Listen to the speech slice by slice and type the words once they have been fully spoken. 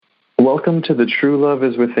Welcome to the True Love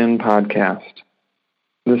is Within podcast.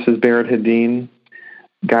 This is Barret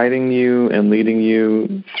guiding you and leading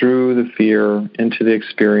you through the fear into the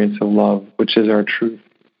experience of love, which is our truth.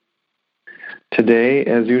 Today,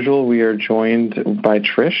 as usual, we are joined by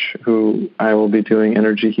Trish, who I will be doing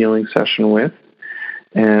energy healing session with.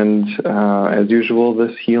 And as usual,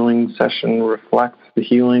 this healing session reflects the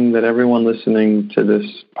healing that everyone listening to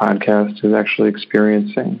this podcast is actually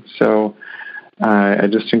experiencing. So I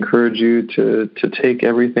just encourage you to take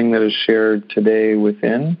everything that is shared today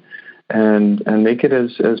within and make it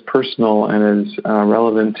as personal and as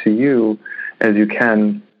relevant to you as you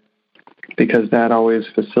can, because that always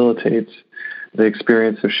facilitates the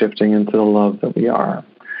experience of shifting into the love that we are.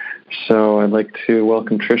 So I'd like to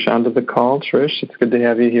welcome Trish onto the call. Trish, it's good to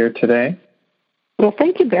have you here today. Well,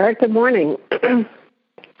 thank you, Barret. Good morning.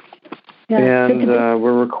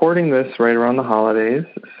 We're recording this right around the holidays,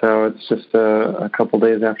 so it's just a couple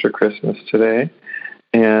days after Christmas today.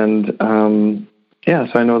 And so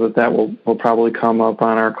I know that will probably come up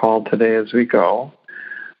on our call today as we go.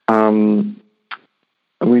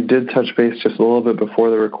 We did touch base just a little bit before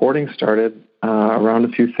the recording started around a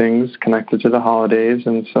few things connected to the holidays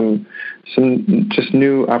and some just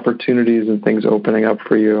new opportunities and things opening up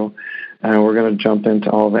for you. And we're going to jump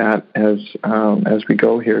into all that as we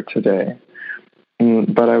go here today.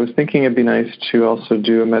 But I was thinking it'd be nice to also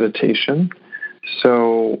do a meditation.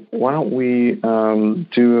 So why don't we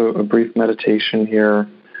do a brief meditation here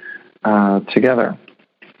together?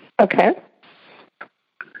 Okay.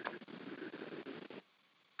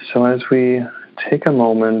 So as we take a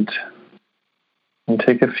moment and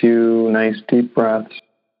take a few nice deep breaths,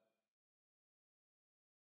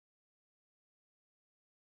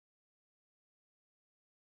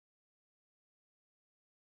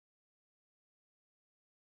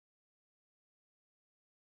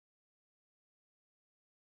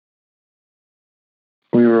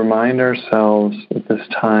 we remind ourselves that this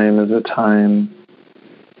time is a time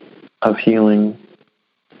of healing,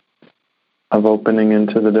 of opening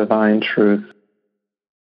into the divine truth,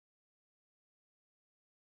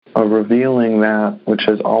 of revealing that which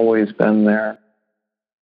has always been there,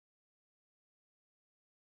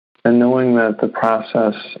 and knowing that the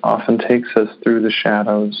process often takes us through the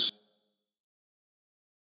shadows,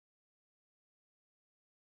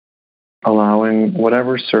 allowing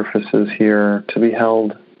whatever surfaces here to be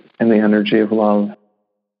held in the energy of love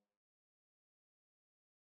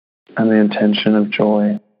and the intention of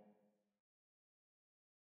joy.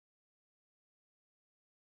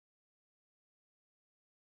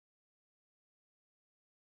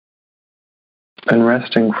 And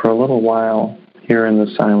resting for a little while here in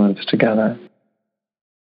the silence together.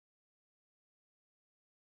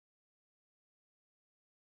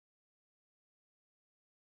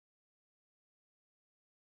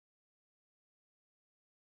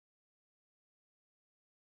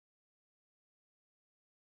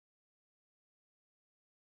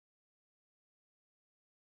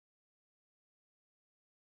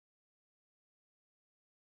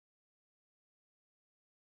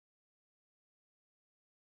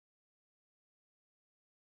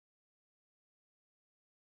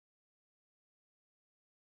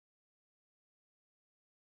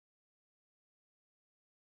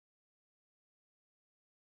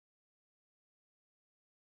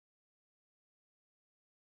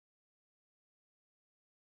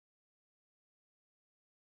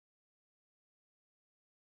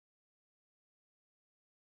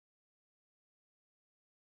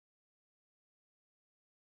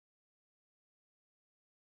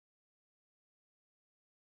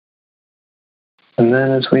 And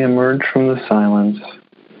then as we emerge from the silence,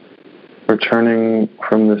 returning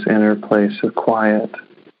from this inner place of quiet,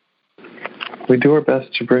 we do our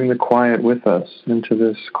best to bring the quiet with us into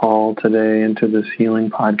this call today, into this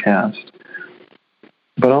healing podcast,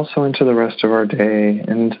 but also into the rest of our day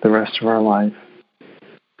and into the rest of our life,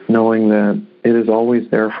 knowing that it is always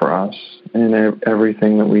there for us in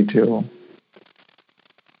everything that we do.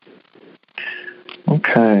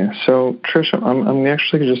 Okay, so Trish, I'm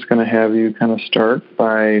actually just going to have you kind of start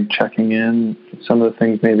by checking in some of the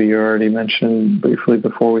things maybe you already mentioned briefly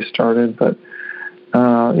before we started, but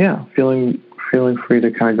feeling free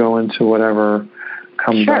to kind of go into whatever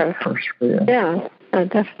comes up first for you. Yeah,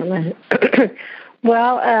 definitely.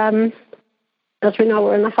 Well, as we know,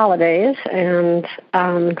 we're in the holidays, and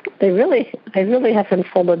they really have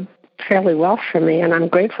unfolded fairly well for me, and I'm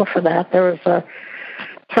grateful for that. There was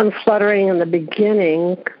some fluttering in the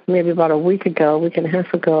beginning, maybe about a week and a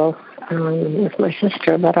half ago, with my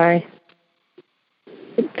sister, but I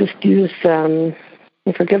just used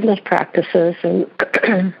forgiveness practices and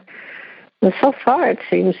And so far, it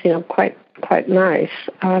seems, quite nice.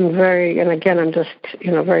 I'm just,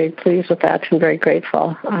 very pleased with that and very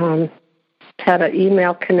grateful. Had an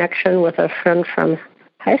email connection with a friend from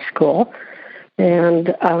high school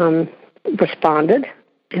and responded,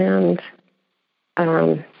 and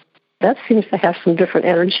that seems to have some different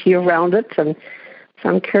energy around it, and so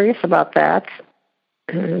I'm curious about that.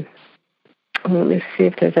 Let me see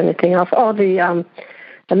if there's anything else. Oh, the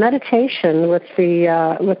meditation with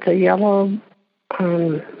the yellow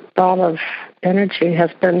ball of energy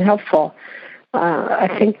has been helpful. I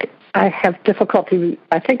think I have difficulty.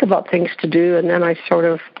 I think about things to do, and then I sort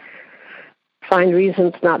of find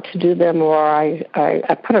reasons not to do them, or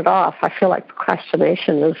I put it off. I feel like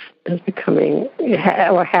procrastination is becoming,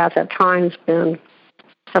 or has at times been,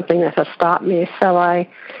 something that has stopped me. So I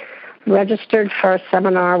registered for a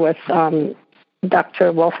seminar with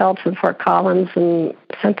Dr. Wolfeld in Fort Collins and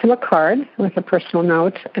sent him a card with a personal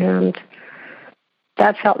note, and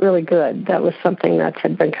that felt really good. That was something that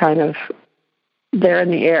had been kind of there in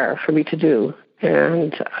the air for me to do,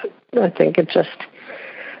 and I think it just,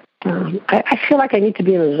 I feel like I need to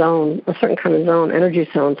be in a zone, a certain kind of zone, energy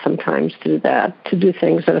zone sometimes to do that, to do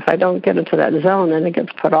things that if I don't get into that zone, then it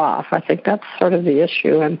gets put off. I think that's sort of the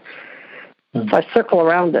issue, and so I circle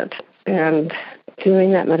around it, and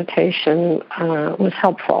doing that meditation was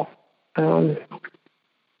helpful. And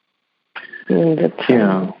it's,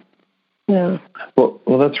 yeah. Yeah. Well,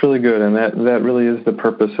 that's really good, and that really is the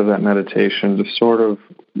purpose of that meditation, to sort of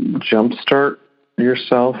jumpstart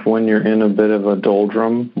yourself when you're in a bit of a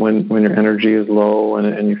doldrum, when your energy is low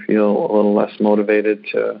and you feel a little less motivated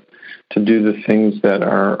to do the things that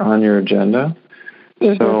are on your agenda.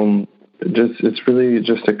 Mm-hmm. So it's really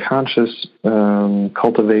just a conscious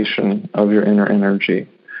cultivation of your inner energy.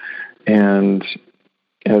 And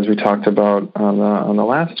as we talked about on the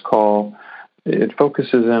last call, it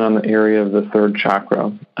focuses in on the area of the third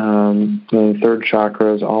chakra. The third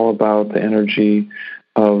chakra is all about the energy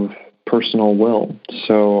of personal will.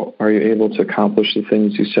 So are you able to accomplish the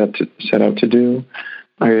things you set out to do?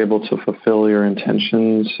 Are you able to fulfill your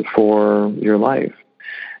intentions for your life?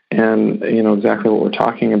 And, exactly what we're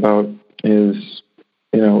talking about is,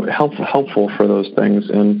 helpful for those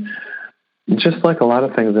things. And just like a lot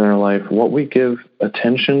of things in our life, what we give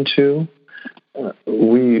attention to,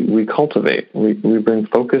 we cultivate. We bring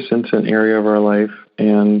focus into an area of our life,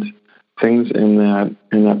 and things in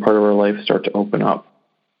that part of our life start to open up.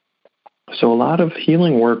 So a lot of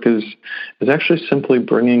healing work is actually simply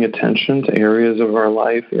bringing attention to areas of our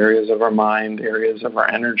life, areas of our mind, areas of our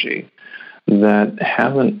energy that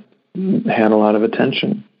haven't had a lot of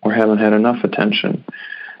attention or haven't had enough attention.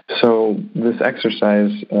 So this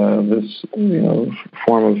exercise, this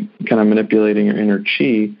form of kind of manipulating your inner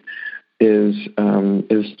chi, is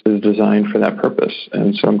designed for that purpose.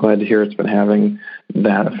 And so I'm glad to hear it's been having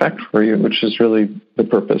that effect for you, which is really the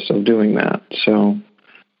purpose of doing that. So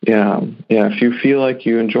yeah. If you feel like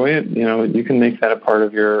you enjoy it, you can make that a part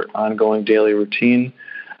of your ongoing daily routine,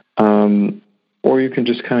 or you can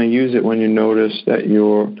just kind of use it when you notice that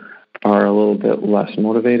you are a little bit less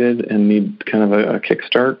motivated and need kind of a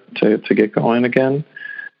kickstart to get going again.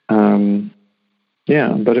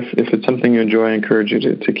 But if it's something you enjoy, I encourage you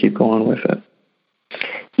to keep going with it.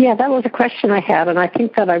 Yeah, that was a question I had, and I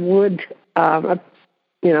think that I would,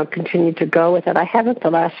 continue to go with it. I haven't the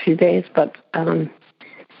last few days, but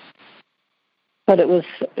it was,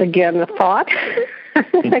 again, a thought.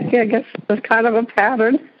 I guess it was kind of a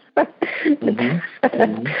pattern.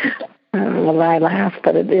 Well, I laugh,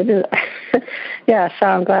 but it is. Yeah, so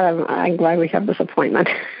I'm glad we have this appointment.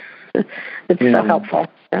 It's so helpful.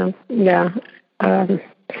 Yeah. And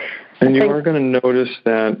you are going to notice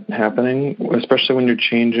that happening, especially when you're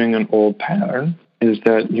changing an old pattern, is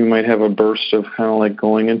that you might have a burst of kind of like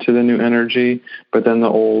going into the new energy, but then the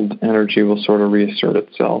old energy will sort of reassert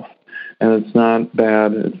itself. And it's not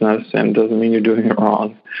bad. It's not a sin. It doesn't mean you're doing it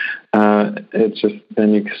wrong. It's just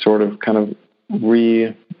then you sort of kind of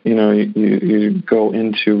you go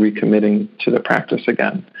into recommitting to the practice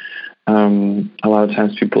again. A lot of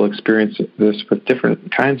times people experience this with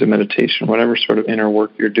different kinds of meditation, whatever sort of inner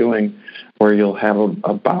work you're doing, where you'll have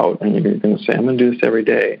a bout and you're going to say, I'm going to do this every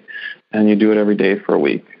day. And you do it every day for a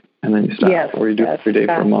week, and then you stop. Yes, or you do it every day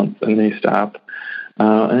for a month, and then you stop.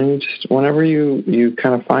 And you just, whenever you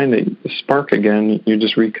kind of find that spark again, you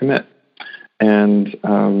just recommit. And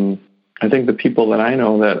I think the people that I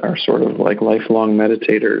know that are sort of like lifelong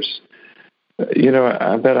meditators,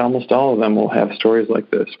 I bet almost all of them will have stories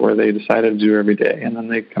like this where they decided to do every day and then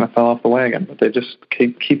they kind of fell off the wagon, but they just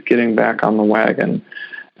keep getting back on the wagon.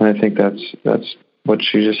 And I think that's what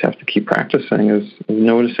you just have to keep practicing is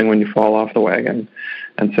noticing when you fall off the wagon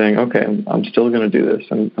and saying, okay, I'm still going to do this.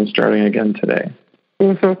 I'm starting again today.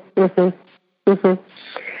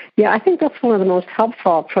 Yeah, I think that's one of the most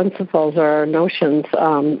helpful principles or notions,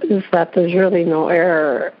 is that there's really no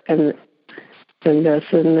error in this,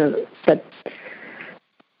 and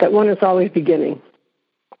that one is always beginning,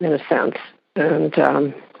 in a sense, and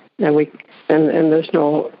there's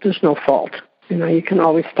no fault. You can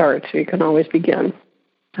always start, so you can always begin.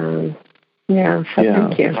 Thank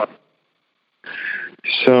you.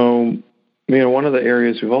 So, one of the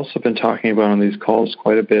areas we've also been talking about on these calls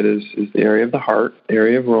quite a bit is the area of the heart,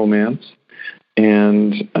 area of romance.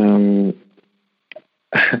 And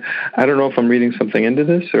I don't know if I'm reading something into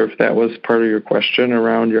this or if that was part of your question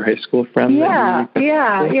around your high school friend. Yeah.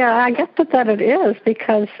 I guess that it is,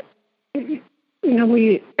 because, we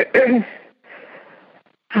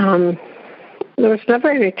there was never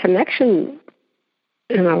any connection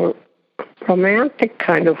in a romantic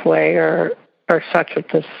kind of way or such with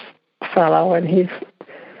this fellow, and he's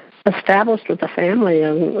established with a family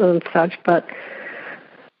and such, but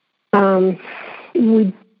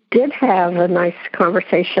we did have a nice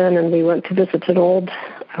conversation, and we went to visit an old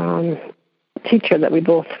teacher that we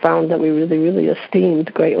both found that we really, really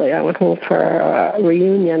esteemed greatly. I went home for a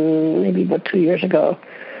reunion maybe about 2 years ago,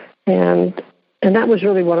 and that was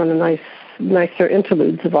really one of the nicer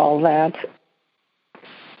interludes of all that.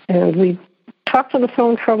 And we talked on the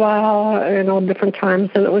phone for a while, different times,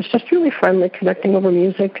 and it was just really friendly, connecting over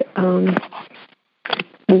music. And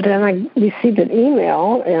then I received an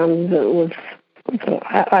email, and it was,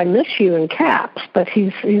 I miss you in caps, but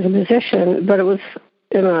he's a musician, but it was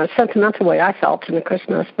in a sentimental way, I felt, in the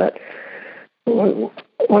Christmas. But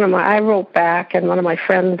I wrote back, and one of my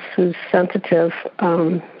friends who's sensitive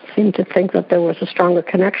seemed to think that there was a stronger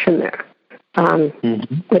connection there,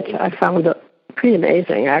 which I found pretty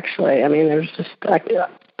amazing, actually. I mean, there's just,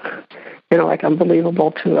 like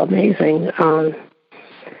unbelievable to amazing. And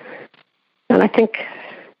I think,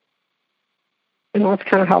 it's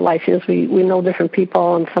kind of how life is. We know different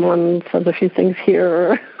people, and someone says a few things here,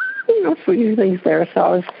 or, a few things there. So I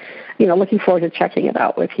was, looking forward to checking it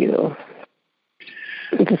out with you.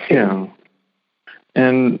 Yeah.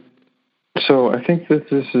 And so I think that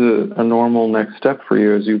this is a normal next step for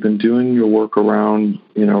you as you've been doing your work around,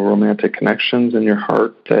 romantic connections in your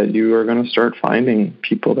heart, that you are going to start finding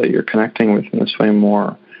people that you're connecting with in this way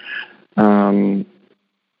more.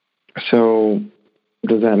 So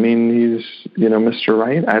does that mean he's, Mr.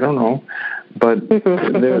 Right? I don't know. But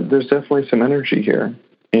there's definitely some energy here.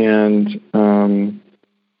 And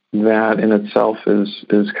that in itself is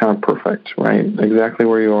kind of perfect, right? Exactly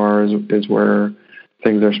where you are is where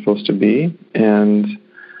things are supposed to be. And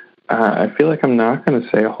I feel like I'm not going to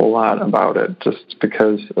say a whole lot about it, just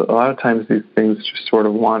because a lot of times these things just sort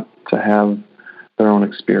of want to have their own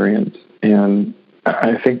experience. And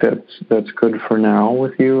I think that's good for now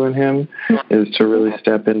with you and him, is to really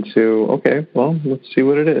step into, okay, well, let's see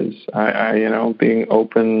what it is. Being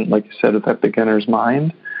open, like you said, at that beginner's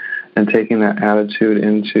mind, and taking that attitude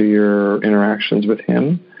into your interactions with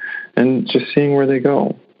him, and just seeing where they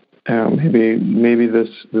go. Maybe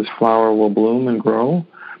this flower will bloom and grow,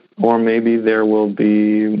 or maybe there will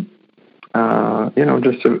be,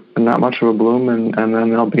 just not much of a bloom, and then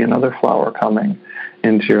there'll be another flower coming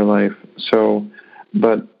into your life. So,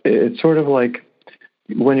 but it's sort of like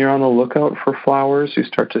when you're on the lookout for flowers, you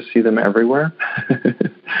start to see them everywhere,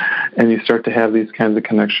 and you start to have these kinds of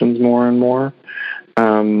connections more and more.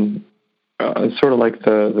 It's sort of like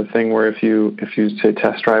the thing where if you say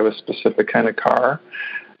test drive a specific kind of car,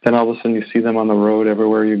 then all of a sudden you see them on the road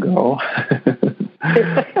everywhere you go.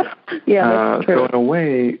 Yeah, that's true. So in a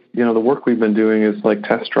way, the work we've been doing is like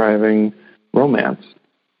test driving romance.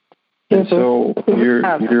 And so your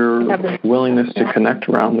willingness to connect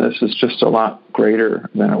around this is just a lot greater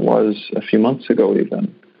than it was a few months ago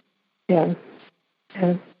even. Yeah.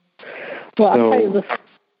 Well, I'll tell you this.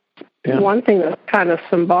 Yeah. One thing that's kind of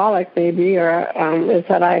symbolic, maybe, is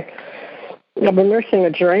that I've been nursing a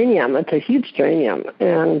geranium. It's a huge geranium,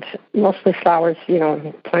 and mostly flowers,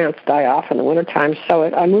 plants die off in the wintertime, so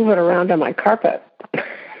I move it around on my carpet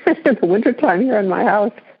in the wintertime here in my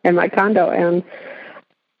house, in my condo, and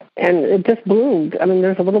it just bloomed. I mean,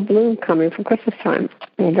 there's a little bloom coming for Christmas time.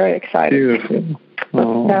 I'm very excited. Beautiful.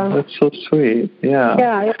 Oh, that's so sweet. Yeah.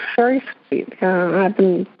 Yeah, it's very sweet. I've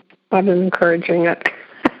been encouraging it.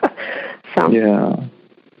 Yeah,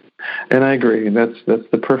 and I agree. That's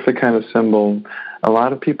the perfect kind of symbol. A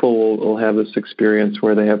lot of people will have this experience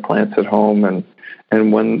where they have plants at home,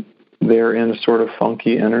 and when they're in a sort of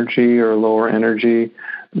funky energy or lower energy,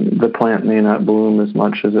 the plant may not bloom as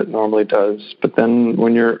much as it normally does. But then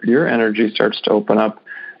when your energy starts to open up,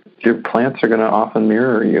 your plants are going to often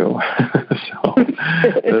mirror you. So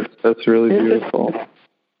that's really beautiful.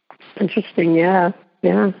 Interesting, yeah.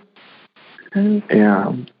 Yeah.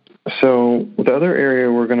 So the other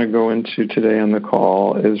area we're going to go into today on the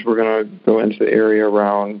call is we're going to go into the area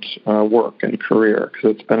around work and career,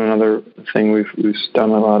 because it's been another thing we've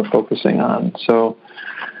done a lot of focusing on. So,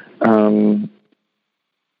 I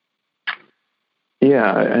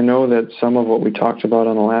know that some of what we talked about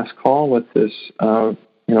on the last call with this,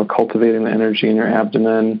 cultivating the energy in your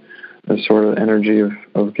abdomen, the sort of energy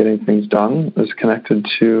of getting things done, is connected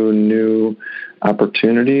to new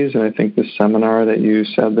opportunities. And I think the seminar that you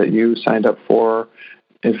said that you signed up for,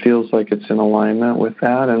 it feels like it's in alignment with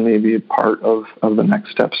that and maybe part of the next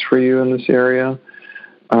steps for you in this area.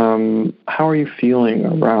 How are you feeling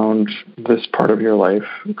around this part of your life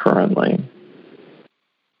currently?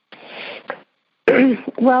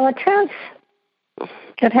 Well, it has.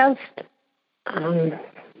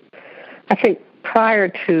 I think prior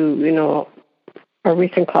to our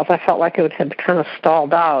recent calls, I felt like it had kind of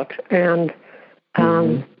stalled out, and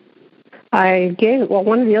one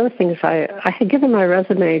of the other things, I had given my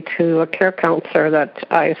resume to a care counselor that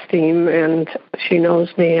I esteem, and she knows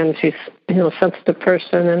me, and she's a sensitive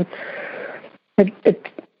person, and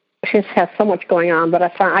she just has so much going on. But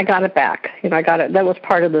I got it back. I got it. That was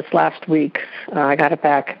part of this last week. I got it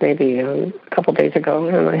back maybe a couple days ago,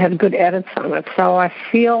 and I had good edits on it. So I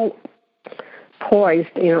feel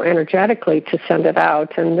poised, energetically to send it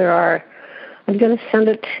out. And I'm going to send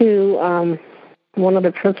it to one of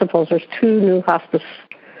the principals. There's 2 new hospice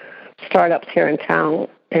startups here in town,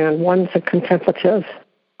 and one's a contemplative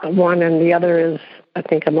one, and the other is, I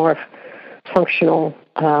think, a more functional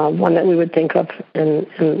one that we would think of in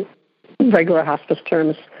regular hospice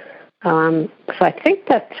terms. So I think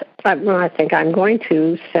I'm going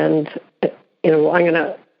to send, I'm going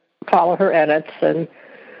to follow her edits and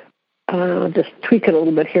just tweak it a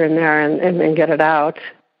little bit here and there and get it out.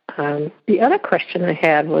 The other question I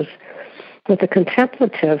had was with the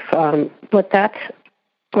contemplative, what that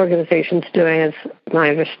organization's doing is, my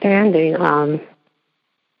understanding,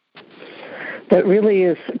 that really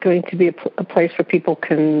is going to be a place where people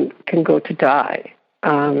can go to die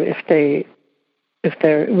if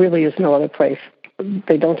there really is no other place.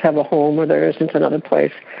 They don't have a home, or there isn't another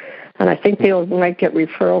place. And I think they might get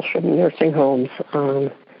referrals from nursing homes.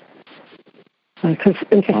 Because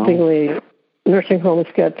interestingly, nursing homes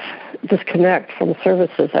disconnect from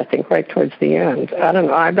services, I think, right towards the end. I don't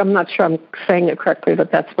know. I'm not sure I'm saying it correctly,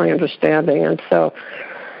 but that's my understanding. And so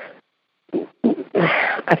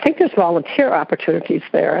I think there's volunteer opportunities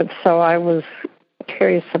there. And so I was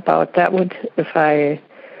curious about that. If I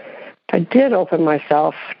did open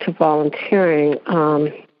myself to volunteering,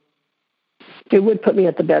 it would put me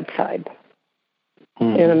at the bedside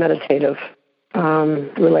in a meditative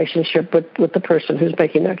relationship with the person who's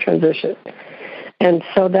making that transition. And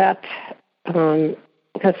so that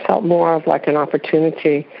has felt more of like an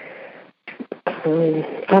opportunity.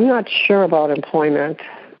 I'm not sure about employment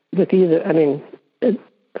with either. I mean,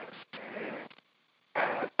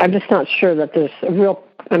 I'm just not sure that there's a real.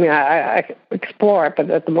 I mean, I explore it,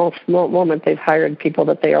 but at the moment they've hired people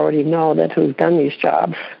that they already know who've done these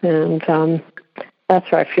jobs, and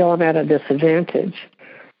that's where I feel I'm at a disadvantage.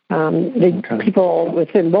 People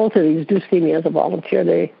within both of these do see me as a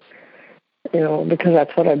volunteer. Because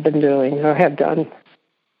that's what I've been doing or have done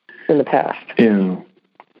in the past. Yeah.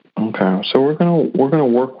 Okay. So we're gonna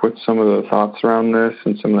work with some of the thoughts around this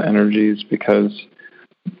and some of the energies, because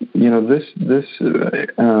this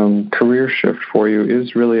career shift for you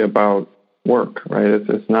is really about work, right?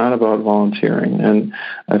 It's not about volunteering, and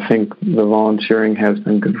I think the volunteering has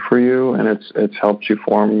been good for you, and it's helped you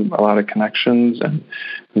form a lot of connections and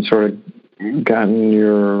sort of gotten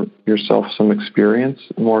yourself some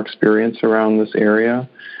more experience around this area.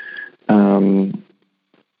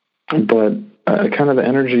 But kind of the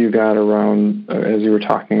energy you got around, as you were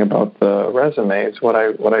talking about the resumes, what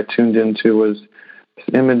I tuned into was this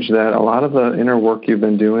image that a lot of the inner work you've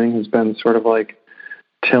been doing has been sort of like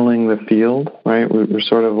tilling the field, right? We're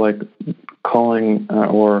sort of like calling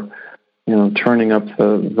or turning up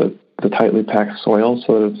the tightly packed soil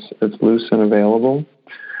so that it's loose and available.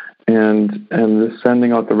 And this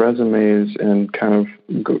sending out the resumes and kind of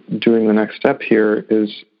doing the next step here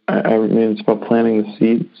is, it's about planting the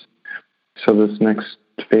seeds. So this next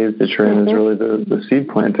phase that you're in is really the seed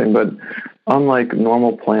planting. But unlike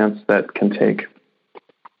normal plants that can take,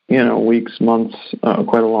 weeks, months,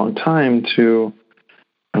 quite a long time to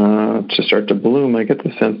to start to bloom, I get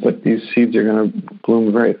the sense that these seeds are going to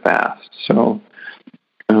bloom very fast. So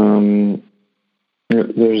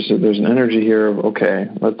there's an energy here of, okay,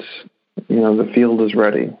 let's, the field is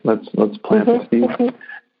ready. Let's plant the seed.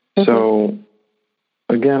 Mm-hmm. So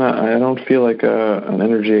again, I don't feel like an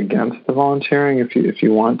energy against the volunteering if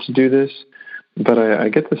you want to do this, but I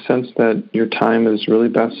get the sense that your time is really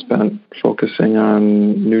best spent focusing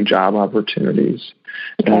on new job opportunities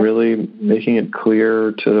and really making it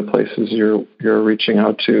clear to the places you're reaching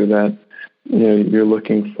out to that you're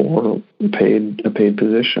looking for a paid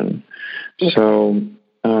position. Okay. So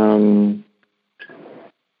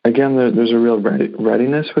again, there's a real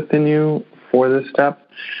readiness within you for this step.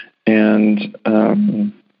 And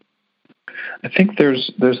I think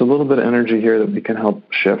there's a little bit of energy here that we can help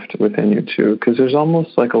shift within you too, because there's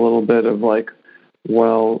almost like a little bit of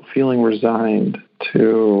feeling resigned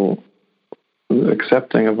to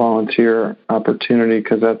accepting a volunteer opportunity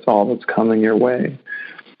because that's all that's coming your way.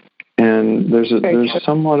 And there's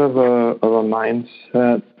somewhat of a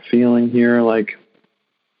mindset feeling here, like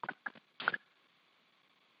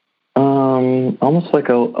almost like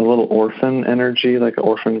a little orphan energy, like an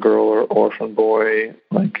orphan girl or orphan boy.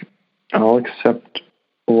 Like, I'll accept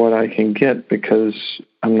what I can get because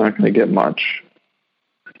I'm not going to get much.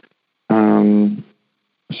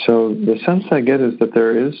 So the sense I get is that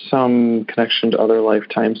there is some connection to other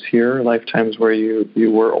lifetimes here, lifetimes where you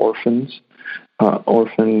were orphans,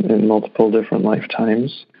 orphan in multiple different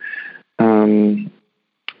lifetimes. And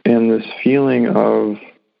this feeling of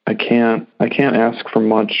I can't ask for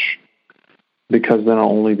much because then I'll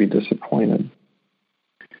only be disappointed.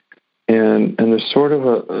 And there's sort of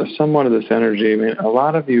a somewhat of this energy. I mean, a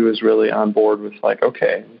lot of you is really on board with like,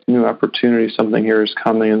 okay, new opportunity, something here is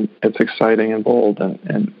coming, and it's exciting and bold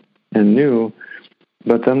and new.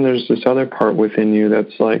 But then there's this other part within you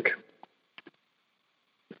that's like,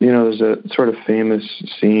 there's a sort of famous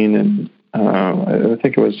scene, and I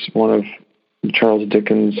think it was one of Charles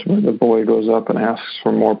Dickens where the boy goes up and asks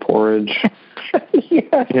for more porridge.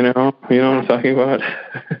 Yeah. You know what I'm talking about?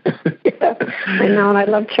 Yeah, I know, and I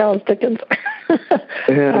love Charles Dickens.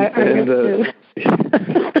 The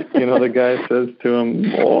guy says to him,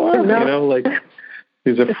 more, like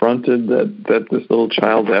he's affronted that this little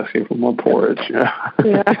child's asking for more porridge. Yeah,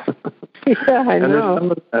 I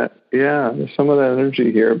know. There's some of that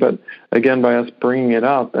energy here, but again, by us bringing it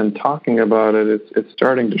up and talking about it, it's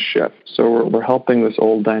starting to shift. So we're helping this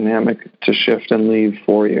old dynamic to shift and leave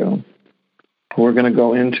for you. We're going to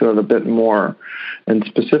go into it a bit more, and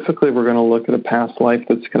specifically, we're going to look at a past life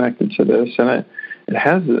that's connected to this. And it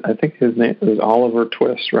has, I think his name is Oliver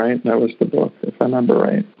Twist, right? That was the book, if I remember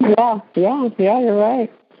right. Yeah, you're right.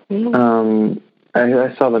 Yeah.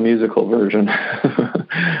 I saw the musical version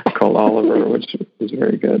called Oliver, which was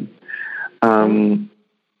very good. And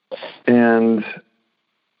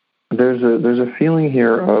there's a feeling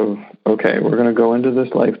here of, okay, we're going to go into this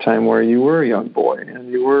lifetime where you were a young boy and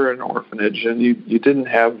you were in an orphanage and you didn't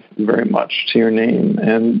have very much to your name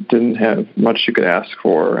and didn't have much you could ask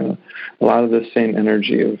for. And a lot of the same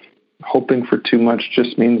energy of hoping for too much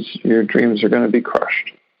just means your dreams are going to be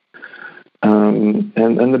crushed.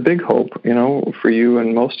 And the big hope, for you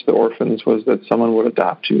and most of the orphans was that someone would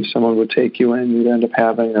adopt you, someone would take you in, you'd end up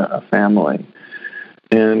having a family.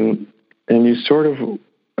 And you sort of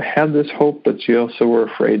had this hope, but you also were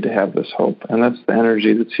afraid to have this hope. And that's the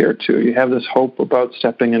energy that's here too. You have this hope about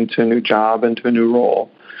stepping into a new job, into a new role,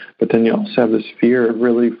 but then you also have this fear of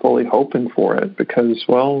really fully hoping for it because,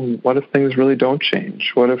 well, what if things really don't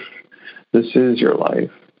change? What if this is your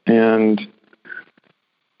life? And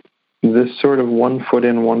this sort of 1 foot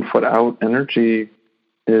in, 1 foot out energy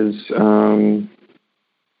is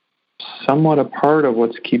somewhat a part of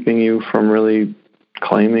what's keeping you from really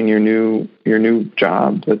claiming your new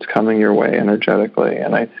job that's coming your way energetically.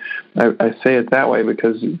 And I say it that way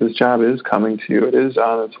because this job is coming to you. It is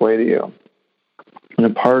on its way to you. And a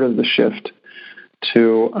part of the shift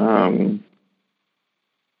to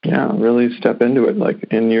really step into it, like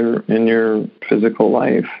in your physical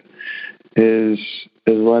life, is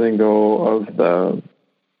letting go of the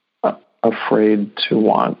afraid to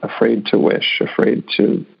want, afraid to wish, afraid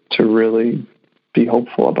to really be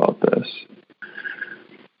hopeful about this.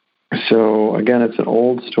 So again, it's an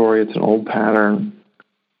old story, it's an old pattern,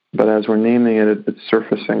 but as we're naming it, it's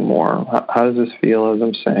surfacing more. How does this feel as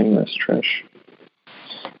I'm saying this, Trish?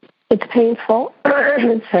 It's painful.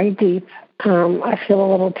 It's very deep. I feel a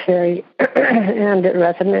little teary, and it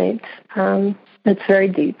resonates. It's very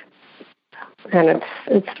deep, and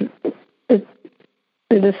it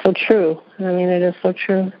is so true. I mean, it is so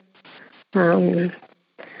true.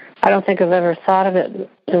 I don't think I've ever thought of it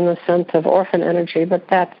in the sense of orphan energy, but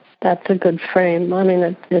that's a good frame. I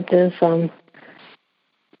mean, it is.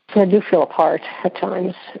 I do feel apart at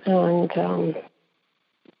times, and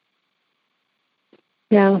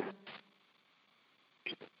yeah.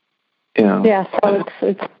 Yeah, so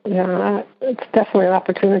it's definitely an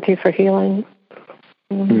opportunity for healing.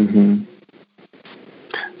 Mm-hmm.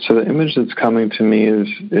 So the image that's coming to me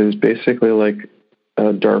is basically like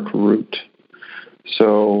a dark root.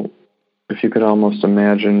 So if you could almost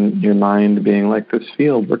imagine your mind being like this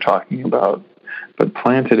field we're talking about, but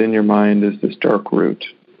planted in your mind is this dark root.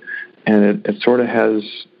 And it sort of has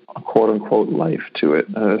a quote-unquote life to it,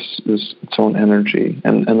 its own energy.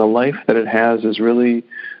 And the life that it has is really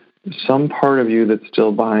some part of you that's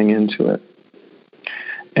still buying into it.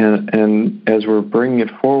 And as we're bringing it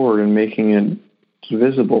forward and making it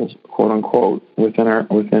visible, quote-unquote,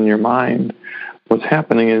 within your mind, what's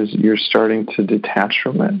happening is you're starting to detach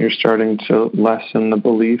from it. You're starting to lessen the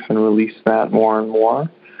belief and release that more and more.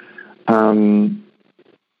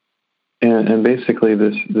 And basically,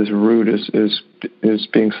 this root is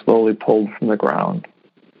being slowly pulled from the ground,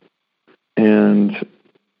 and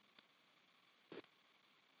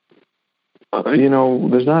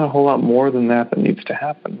there's not a whole lot more than that needs to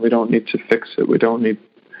happen. We don't need to fix it. We don't need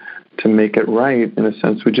to make it right. In a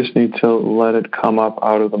sense, we just need to let it come up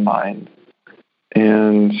out of the mind,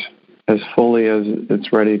 and as fully as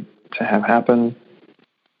it's ready to have happen.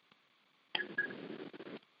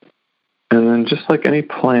 And then, just like any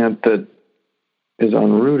plant that is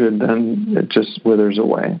unrooted, then it just withers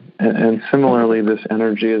away. And similarly, this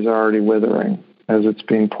energy is already withering as it's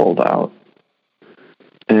being pulled out.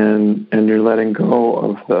 And you're letting go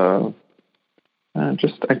of the,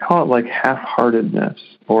 I call it like half-heartedness,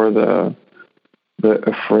 or the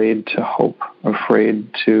afraid to hope,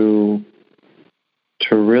 afraid to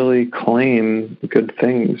really claim good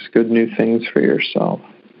things, good new things for yourself.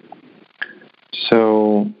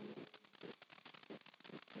 So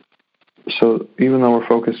even though we're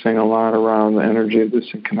focusing a lot around the energy of this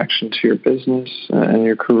in connection to your business and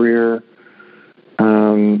your career,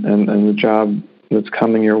 and the job that's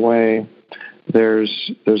coming your way,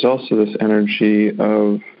 there's also this energy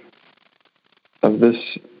of this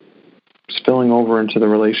spilling over into the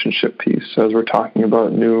relationship piece. So as we're talking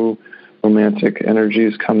about new romantic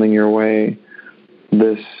energies coming your way,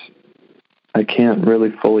 I can't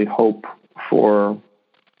really fully hope for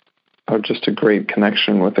just a great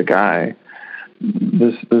connection with a guy.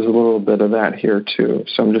 There's a little bit of that here too.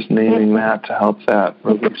 So I'm just naming that to help that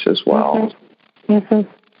release as well. Mm-hmm.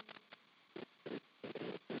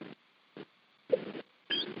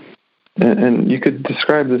 And you could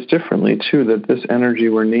describe this differently too, that this energy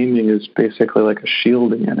we're naming is basically like a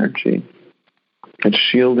shielding energy. It's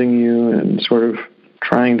shielding you and sort of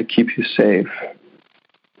trying to keep you safe.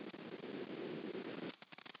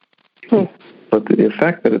 But the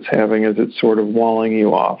effect that it's having is it's sort of walling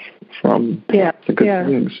you off from the good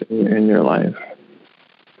things in your life.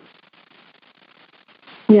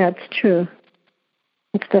 Yeah, it's true.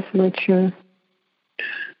 It's definitely true.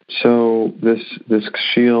 So this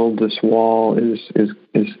shield, this wall is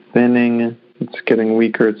thinning. It's getting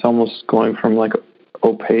weaker. It's almost going from like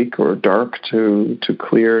opaque or dark to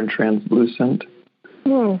clear and translucent.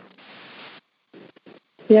 Yeah,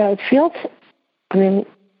 it feels. I mean,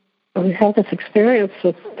 we have this experience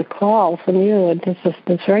with the call from you, and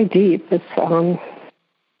it's very deep. It's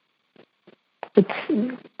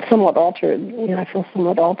somewhat altered. I feel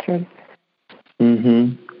somewhat altered.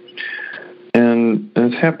 Mm-hmm. And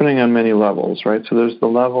it's happening on many levels, right? So there's the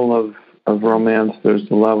level of romance. There's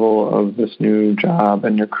the level of this new job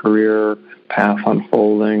and your career path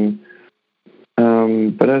unfolding.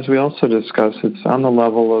 But as we also discussed, it's on the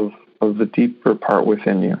level of the deeper part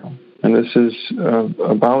within you. And this is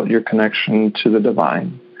about your connection to the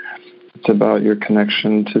divine. It's about your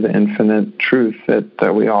connection to the infinite truth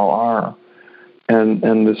that we all are.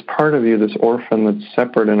 And this part of you, this orphan that's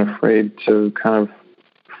separate and afraid to kind of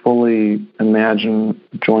fully imagine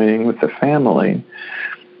joining with the family,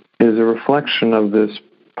 is a reflection of this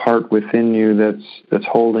part within you that's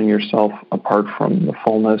holding yourself apart from the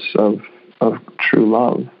fullness of true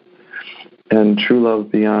love. And true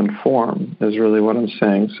love beyond form is really what I'm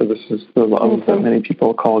saying. So this is the love that many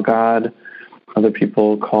people call God, other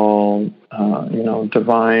people call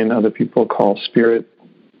divine, other people call spirit.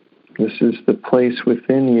 This is the place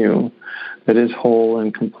within you that is whole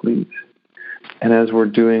and complete. And as we're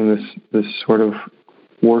doing this sort of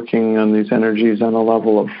working on these energies on a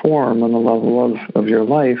level of form, on the level of your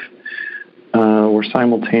life, we're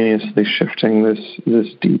simultaneously shifting this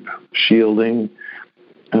deep shielding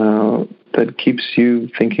that keeps you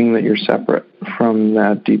thinking that you're separate from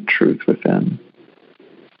that deep truth within.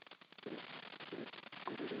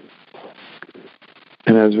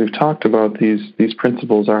 And as we've talked about, these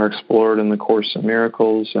principles are explored in the Course in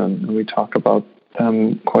Miracles, and we talk about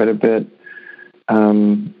them quite a bit,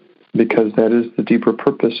 because that is the deeper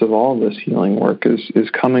purpose of all this healing work, is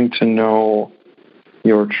coming to know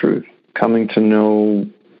your truth, coming to know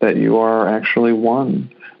that you are actually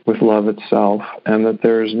one with love itself, and that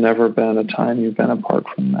there's never been a time you've been apart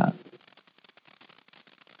from that.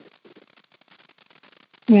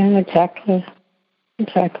 Yeah, exactly. I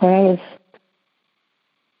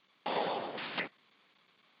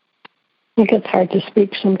think it's hard to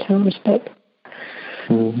speak sometimes, but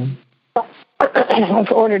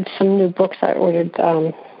I've ordered some new books. I ordered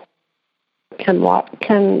Ken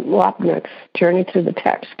Wapnick's Journey Through the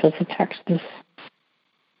Text, because the text is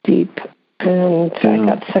deep. And I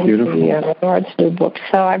got sent the Lord's new book.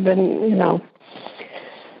 So I've been,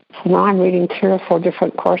 so now I'm reading 3 or 4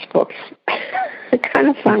 different course books, kind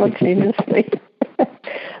of simultaneously.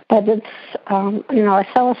 But it's, I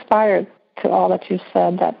so aspire to all that you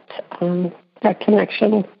said, that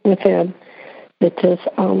connection within, it is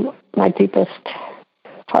my deepest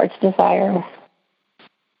heart's desire.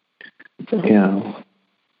 Yeah.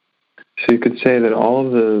 So you could say that all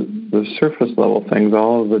of the surface level things,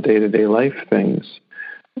 all of the day-to-day life things,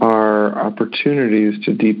 are opportunities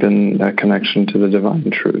to deepen that connection to the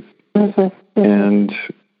divine truth. And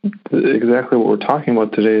exactly what we're talking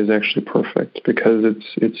about today is actually perfect, because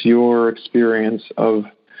it's your experience of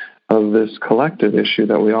this collective issue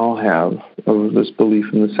that we all have, of this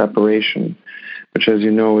belief in the separation, which, as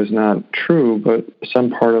you know, is not true, but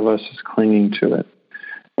some part of us is clinging to it.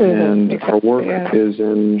 And our work is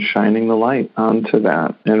in shining the light onto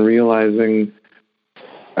that and realizing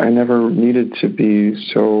I never needed to be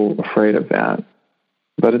so afraid of that.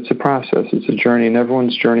 But it's a process. It's a journey, and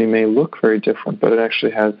everyone's journey may look very different, but it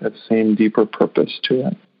actually has that same deeper purpose to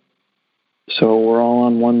it. So we're all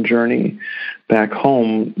on one journey back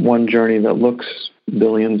home, one journey that looks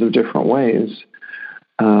billions of different ways,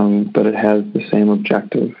 but it has the same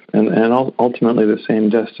objective and ultimately the same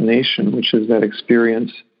destination, which is that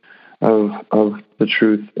experience of the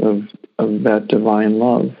truth of that divine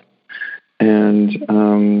love.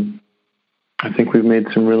 And I think we've made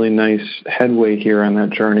some really nice headway here on that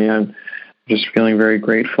journey. I'm just feeling very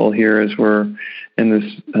grateful here as we're in this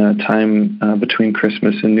time between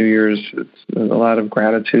Christmas and New Year's. It's a lot of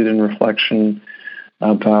gratitude and reflection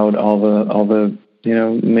about all the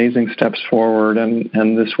amazing steps forward,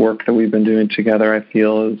 and this work that we've been doing together, I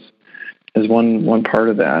feel is one part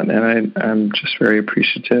of that. And I'm just very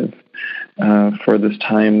appreciative for this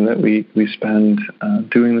time that we spend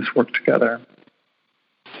doing this work together.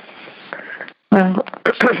 Well,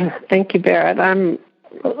 thank you, Barret. I'm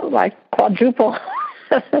like quadruple,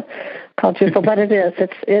 but it is.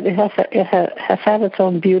 It has had its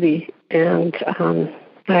own beauty. And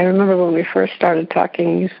I remember when we first started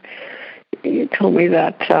talking, you told me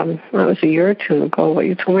that that was a year or 2 ago. But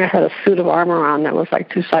you told me I had a suit of armor on that was like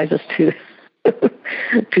 2 sizes too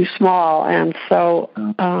small, and so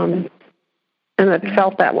and it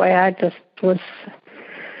felt that way. I just was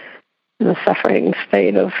in a suffering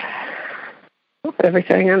state of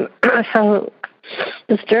everything, and so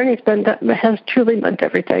this journey has truly meant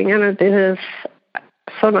everything, and it is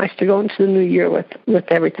so nice to go into the new year with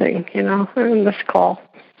everything, and this call.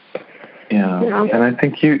 Yeah, and I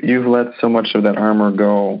think you've let so much of that armor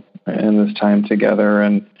go in this time together,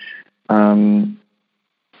 and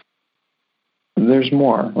there's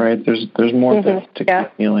more, right? There's more to keep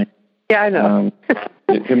healing. Yeah, I know.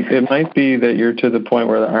 It might be that you're to the point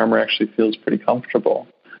where the armor actually feels pretty comfortable.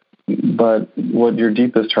 But what your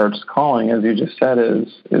deepest heart's calling, as you just said, is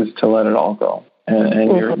to let it all go.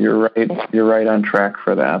 And you're right on track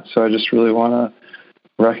for that. So I just really want to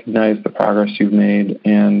recognize the progress you've made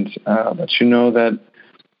and let you know that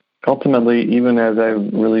ultimately, even as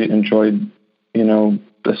I've really enjoyed,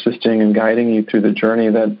 assisting and guiding you through the journey,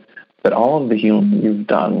 that all of the healing you've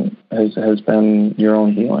done has been your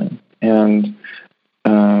own healing. And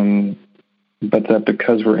but that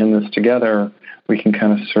because we're in this together, we can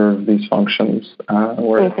kind of serve these functions.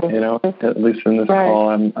 Where at least in this call,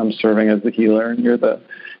 I'm serving as the healer, and you're the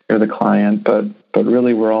client. But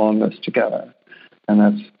really, we're all in this together, and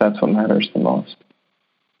that's what matters the most.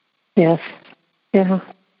 Yes. Yeah.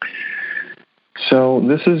 So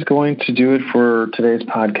this is going to do it for today's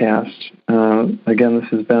podcast. Again, this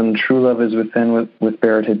has been True Love is Within with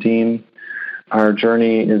Barret Hadeen. Our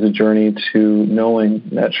journey is a journey to knowing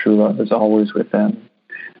that true love is always within.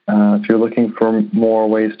 If you're looking for more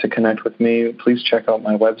ways to connect with me, please check out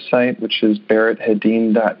my website, which is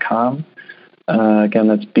barretthadeen.com. Again,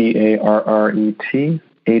 that's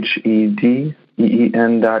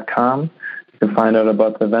BarretHedden.com. You can find out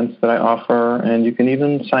about the events that I offer, and you can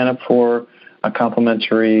even sign up for a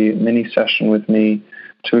complimentary mini session with me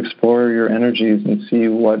to explore your energies and see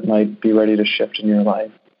what might be ready to shift in your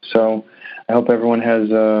life. So I hope everyone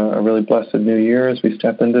has a really blessed New Year as we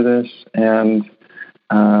step into this. And,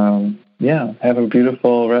 have a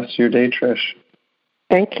beautiful rest of your day, Trish.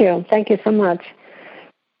 Thank you. Thank you so much.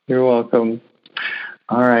 You're welcome.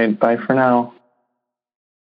 All right. Bye for now.